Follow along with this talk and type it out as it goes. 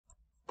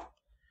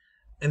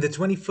In the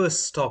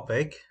 21st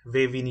topic,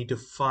 where we need to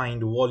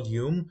find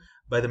volume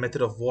by the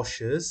method of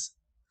washers,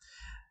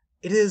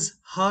 it is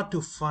hard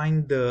to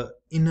find the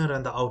inner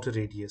and the outer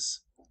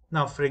radius.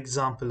 Now, for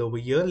example, over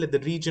here, let the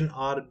region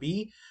R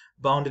be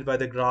bounded by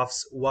the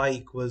graphs y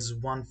equals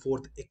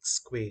 1/4 x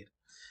squared.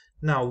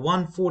 Now,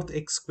 1/4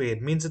 x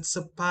squared means it's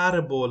a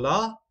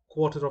parabola,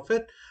 quarter of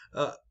it.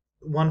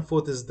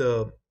 1/4 is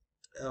the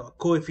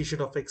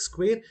coefficient of x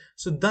squared.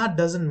 So that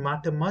doesn't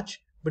matter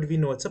much, but we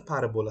know it's a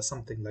parabola,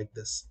 something like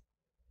this,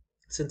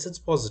 since it's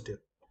positive.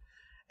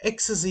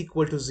 X is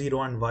equal to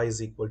 0 and y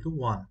is equal to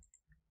 1.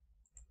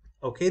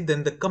 Okay,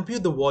 then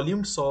compute the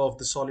volume of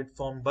the solid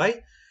form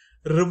by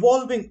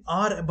revolving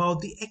R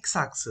about the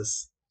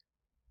x-axis.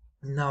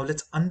 Now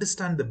let's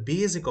understand the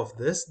basic of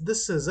this.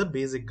 This is a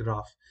basic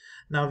graph.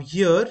 Now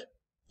here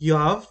you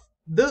have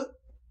the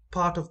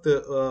part of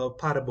the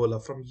parabola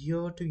from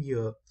here to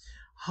here.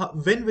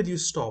 When will you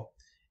stop?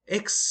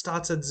 X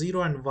starts at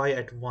 0 and y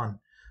at 1.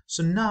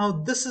 So now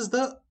this is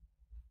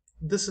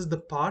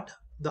the part,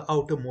 the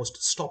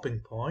outermost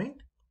stopping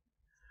point.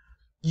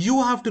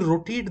 You have to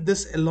rotate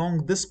this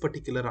along this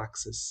particular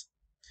axis.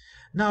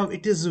 Now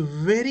it is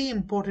very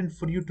important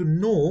for you to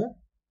know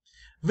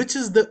which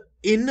is the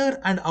inner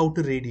and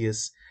outer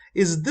radius.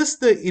 Is this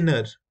the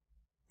inner?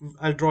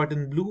 I'll draw it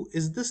in blue.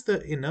 Is this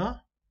the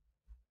inner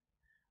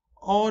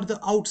or the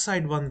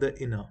outside one the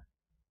inner?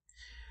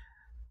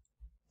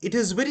 It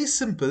is very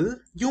simple.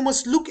 You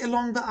must look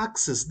along the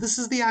axis. This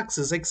is the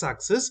axis,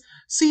 x-axis.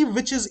 See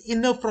which is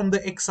inner from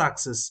the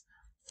x-axis.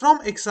 From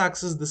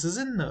x-axis, this is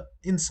inner,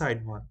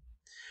 inside one.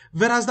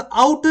 Whereas the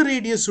outer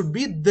radius would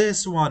be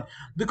this one,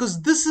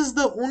 because this is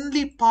the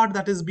only part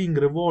that is being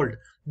revolved.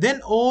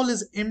 Then all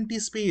is empty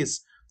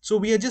space. So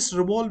we are just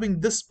revolving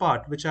this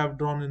part, which I have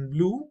drawn in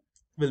blue,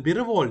 will be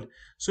revolved.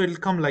 So it will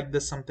come like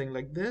this, something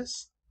like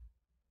this,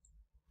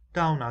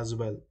 down as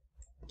well.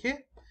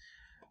 Okay.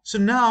 So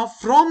now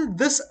from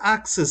this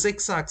axis,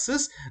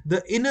 x-axis,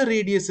 the inner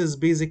radius is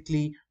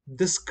basically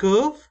this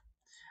curve,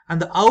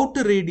 and the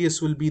outer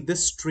radius will be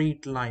this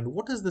straight line.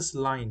 What is this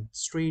line?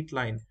 Straight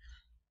line.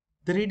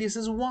 The radius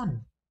is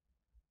 1.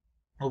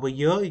 Over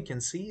here you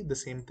can see the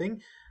same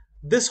thing.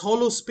 This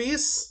hollow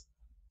space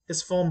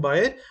is formed by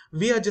it.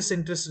 We are just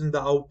interested in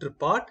the outer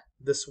part,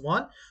 this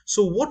one.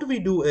 So what we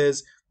do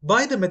is,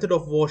 by the method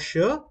of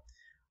washer,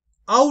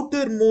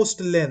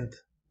 outermost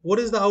length. What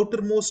is the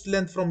outermost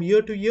length from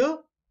here to here?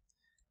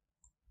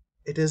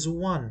 It is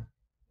 1.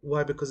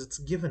 Why? Because it's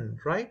given,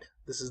 right?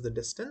 This is the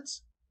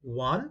distance,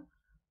 1.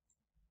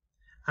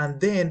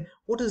 And then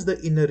what is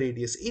the inner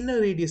radius? Inner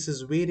radius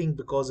is varying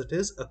because it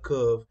is a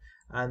curve,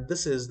 and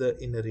this is the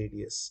inner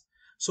radius.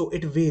 So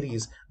it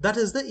varies. That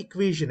is the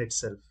equation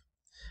itself.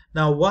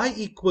 Now y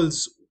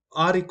equals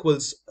r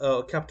equals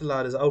capital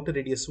R is outer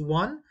radius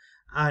 1,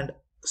 and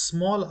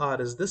small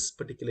r is this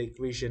particular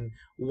equation,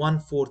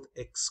 1/4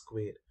 x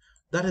squared.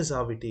 That is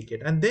how we take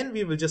it. And then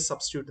we will just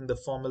substitute in the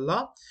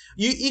formula.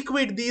 You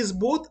equate these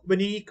both. When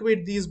you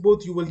equate these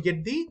both, you will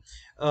get the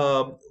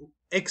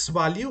x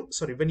value.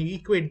 Sorry, when you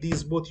equate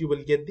these both, you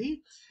will get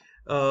the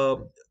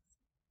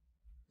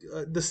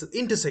this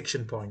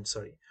intersection point.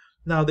 Sorry.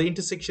 Now the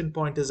intersection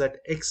point is at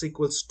x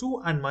equals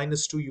 2 and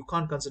 -2. You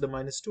can't consider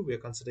 -2. We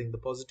are considering the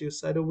positive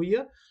side over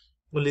here.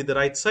 Only the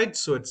right side,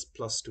 so it's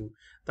 +2.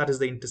 That is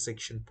the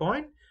intersection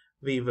point.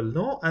 We will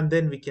know, and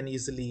then we can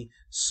easily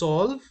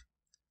solve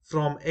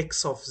from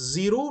x of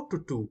 0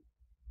 to 2.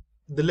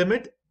 The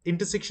limit,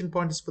 intersection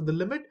point is for the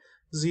limit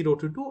 0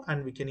 to 2,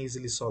 and we can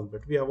easily solve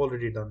it. We have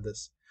already done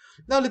this.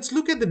 Now let's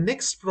look at the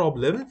next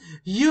problem.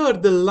 Here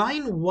the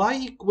line y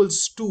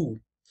equals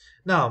 2.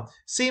 Now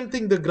same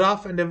thing, the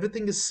graph and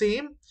everything is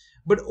same,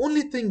 but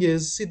only thing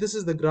is, see, this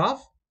is the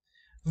graph.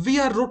 We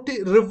are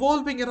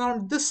revolving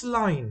around this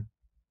line.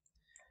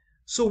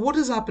 So what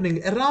is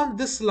happening around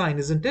this line,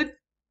 isn't it?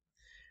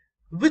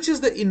 Which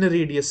is the inner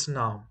radius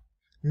now?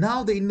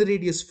 Now the inner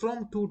radius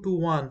from 2 to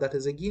 1, that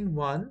is again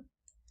 1.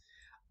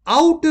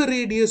 Outer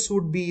radius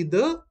would be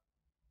the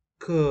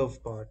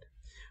curve part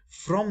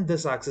from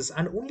this axis,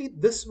 and only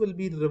this will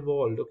be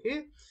revolved,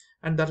 okay?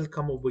 And that will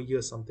come over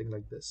here, something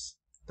like this.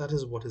 That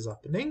is what is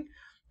happening.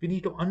 We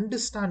need to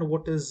understand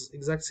what is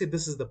exactly.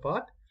 This is the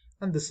part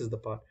and this is the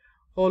part.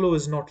 Hollow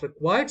is not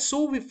required,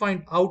 so we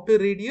find outer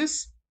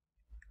radius,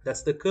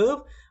 that's the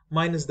curve,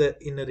 minus the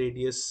inner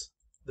radius.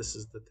 This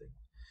is the thing.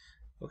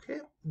 Okay,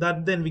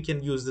 that then we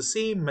can use the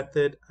same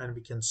method and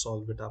we can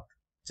solve it up,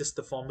 just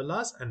the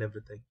formulas and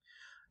everything.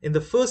 In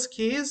the first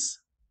case,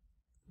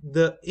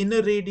 the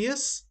inner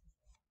radius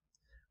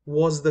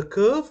was the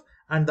curve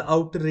and the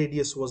outer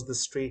radius was the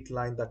straight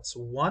line, that's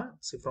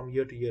 1. See, from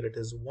here to here it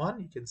is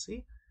 1. You can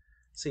see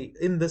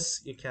in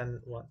this, you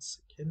can, once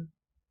again,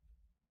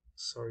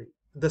 sorry,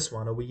 this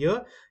one over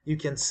here, you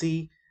can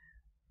see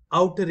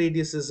outer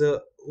radius is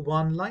a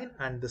 1 line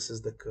and this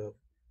is the curve.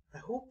 I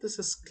hope this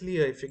is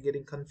clear. If you're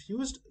getting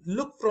confused,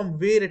 look from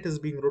where it is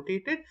being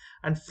rotated,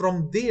 and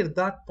from there,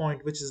 that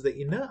point, which is the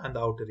inner and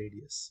the outer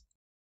radius.